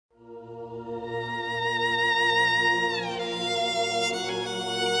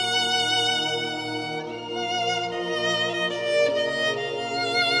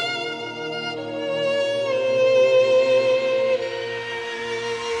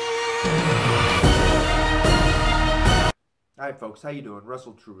Alright folks, how you doing?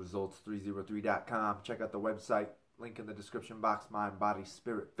 Russell TrueResults303.com. Check out the website, link in the description box, Mind, Body,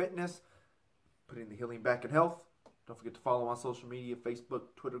 Spirit, Fitness. Putting the healing back in health. Don't forget to follow on social media, Facebook,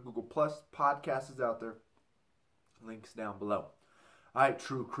 Twitter, Google+. Podcast is out there. Links down below. Alright,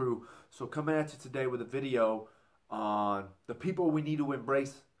 True Crew. So coming at you today with a video on the people we need to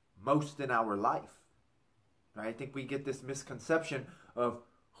embrace most in our life. Right? I think we get this misconception of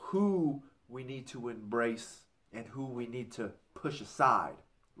who we need to embrace and who we need to push aside,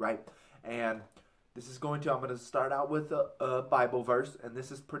 right? And this is I'm going to start out with a Bible verse, and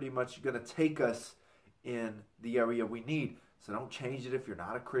this is pretty much going to take us in the area we need. So don't change it if you're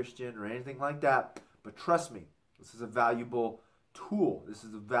not a Christian or anything like that. But trust me, this is a valuable tool. This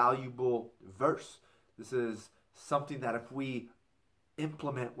is a valuable verse. This is something that if we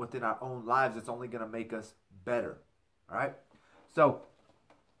implement within our own lives, it's only going to make us better, all right? So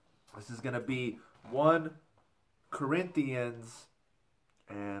this is going to be 1 Corinthians,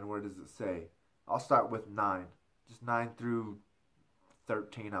 and where does it say? I'll start with 9. Just 9 through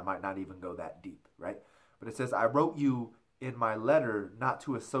 13. I might not even go that deep, right? But it says, I wrote you in my letter not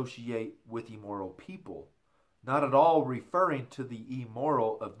to associate with immoral people, not at all referring to the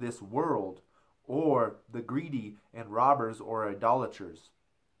immoral of this world, or the greedy and robbers or idolaters.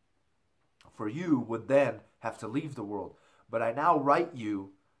 For you would then have to leave the world. But I now write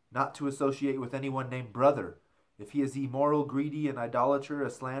you not to associate with anyone named brother. If he is immoral, greedy, an idolater, a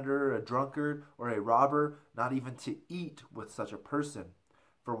slanderer, a drunkard, or a robber, not even to eat with such a person.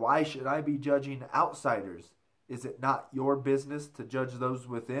 For why should I be judging outsiders? Is it not your business to judge those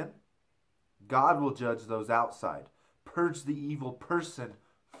within? God will judge those outside. Purge the evil person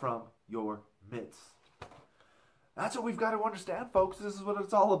from your midst. That's what we've got to understand, folks. This is what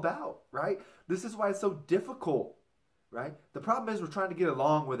it's all about, right? This is why it's so difficult, right? The problem is we're trying to get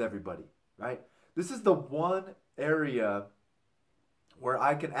along with everybody, right? This is the one area where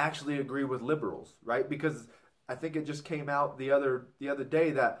I can actually agree with liberals, right? Because I think it just came out the other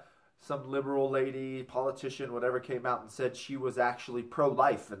day that some liberal lady, politician, whatever, came out and said she was actually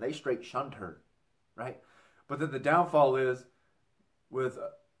pro-life, and they straight shunned her, right? But then the downfall is with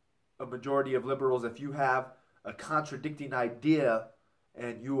a majority of liberals, if you have a contradicting idea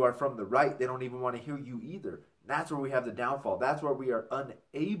and you are from the right, they don't even want to hear you either. That's where we have the downfall. That's where we are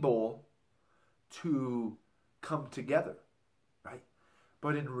unable to come together, right?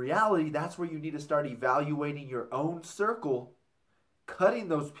 But in reality, that's where you need to start evaluating your own circle, cutting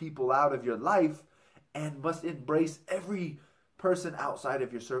those people out of your life, and must embrace every person outside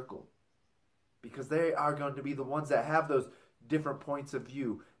of your circle, because they are going to be the ones that have those different points of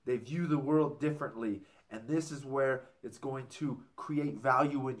view. They view the world differently, and this is where it's going to create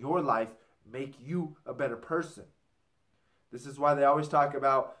value in your life, make you a better person. This is why they always talk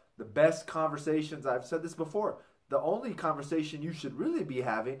about the best conversations. I've said this before. The only conversation you should really be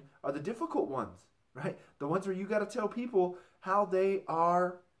having are the difficult ones, right? The ones where you got to tell people how they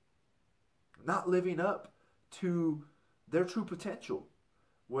are not living up to their true potential.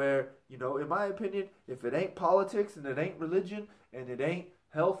 Where, in my opinion, if it ain't politics and it ain't religion and it ain't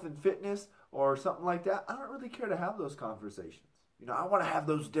health and fitness or something like that, I don't really care to have those conversations. I want to have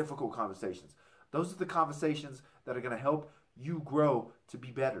those difficult conversations. Those are the conversations that are going to help you grow to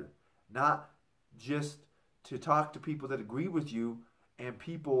be better. Not just to talk to people that agree with you and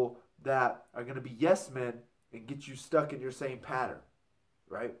people that are going to be yes men and get you stuck in your same pattern,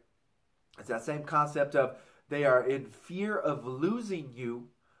 right? It's that same concept of they are in fear of losing you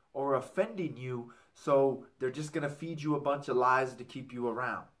or offending you, so they're just going to feed you a bunch of lies to keep you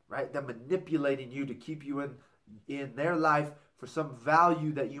around, right? They're manipulating you to keep you in their life for some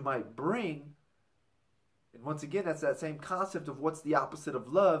value that you might bring. And once again, that's that same concept of what's the opposite of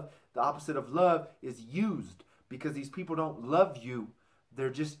love. The opposite of love is used, because these people don't love you. They're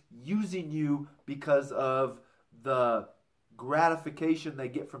just using you because of the gratification they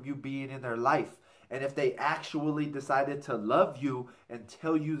get from you being in their life. And if they actually decided to love you and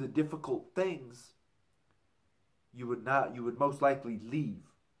tell you the difficult things, you would most likely leave.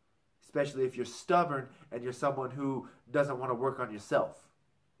 Especially if you're stubborn and you're someone who doesn't want to work on yourself,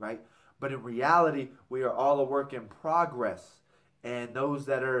 right? But in reality, we are all a work in progress. And those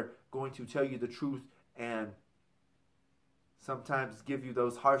that are going to tell you the truth and sometimes give you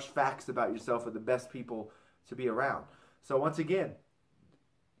those harsh facts about yourself are the best people to be around. So once again,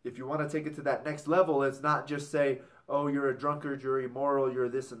 if you want to take it to that next level, it's not just say, oh, you're a drunkard, you're immoral, you're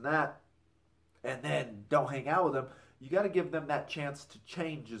this and that, and then don't hang out with them. You got to give them that chance to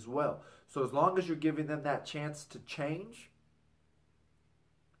change as well. So as long as you're giving them that chance to change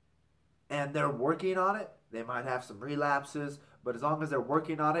and they're working on it, they might have some relapses, but as long as they're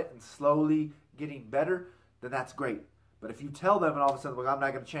working on it and slowly getting better, then that's great. But if you tell them and all of a sudden, well, I'm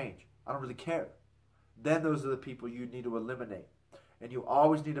not going to change, I don't really care, then those are the people you need to eliminate. And you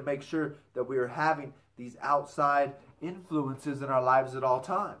always need to make sure that we are having these outside influences in our lives at all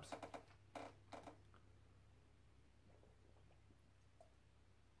times.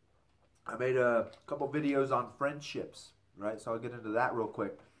 I made a couple videos on friendships, right? So I'll get into that real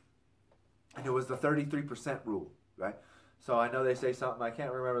quick. And it was the 33% rule, right? So I know they say something, I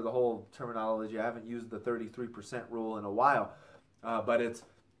can't remember the whole terminology. I haven't used the 33% rule in a while. But it's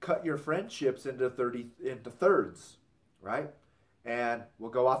cut your friendships into thirds, right? And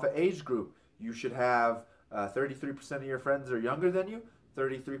we'll go off of age group. You should have 33% of your friends are younger than you,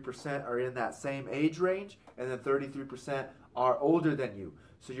 33% are in that same age range, and then 33% are older than you.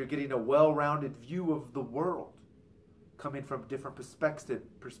 So you're getting a well-rounded view of the world, coming from different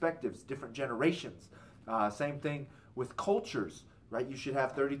perspectives, different generations. Same thing with cultures, right? You should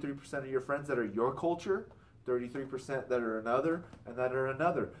have 33% of your friends that are your culture, 33% that are another, and that are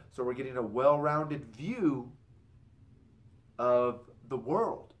another. So we're getting a well-rounded view of the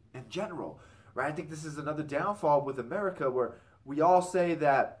world in general, right? I think this is another downfall with America, where we all say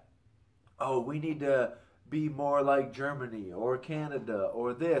that, oh, we need to be more like Germany or Canada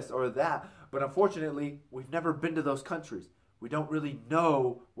or this or that. But unfortunately, we've never been to those countries. We don't really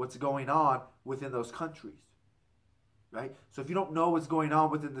know what's going on within those countries, right? So if you don't know what's going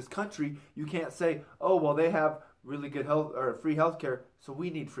on within this country, you can't say, oh, well, they have really good health or free health care, so we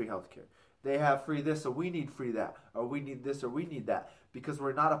need free health care. They have free this, so we need free that, or we need this, or we need that, because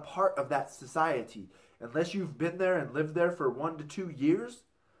we're not a part of that society. Unless you've been there and lived there for 1 to 2 years,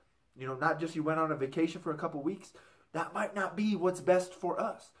 you know, not just you went on a vacation for a couple weeks, that might not be what's best for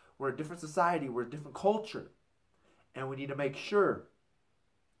us. We're a different society, we're a different culture, and we need to make sure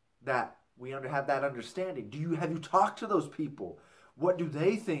that we have that understanding. Have you talked to those people? What do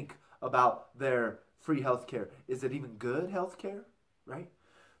they think about their free health care? Is it even good health care, right?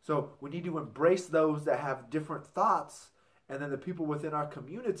 So we need to embrace those that have different thoughts, and then the people within our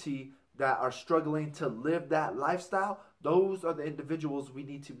community that are struggling to live that lifestyle, those are the individuals we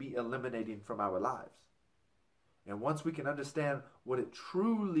need to be eliminating from our lives. And once we can understand what it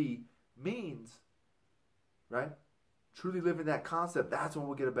truly means, right? Truly living that concept, that's when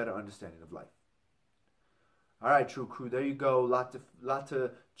we'll get a better understanding of life. All right, True Crew, there you go. Lot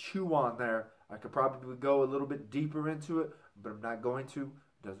to chew on there. I could probably go a little bit deeper into it, but I'm not going to.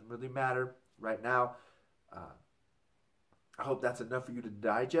 Doesn't really matter right now. I hope that's enough for you to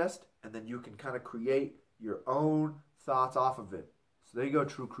digest, and then you can kind of create your own thoughts off of it. So there you go,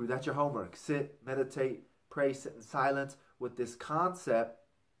 True Crew. That's your homework. Sit, meditate, pray, sit in silence with this concept,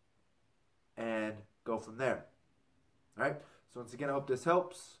 and go from there. All right? So once again, I hope this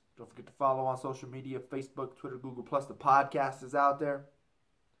helps. Don't forget to follow on social media, Facebook, Twitter, Google+. The podcast is out there.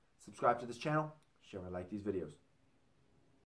 Subscribe to this channel. Share and like these videos.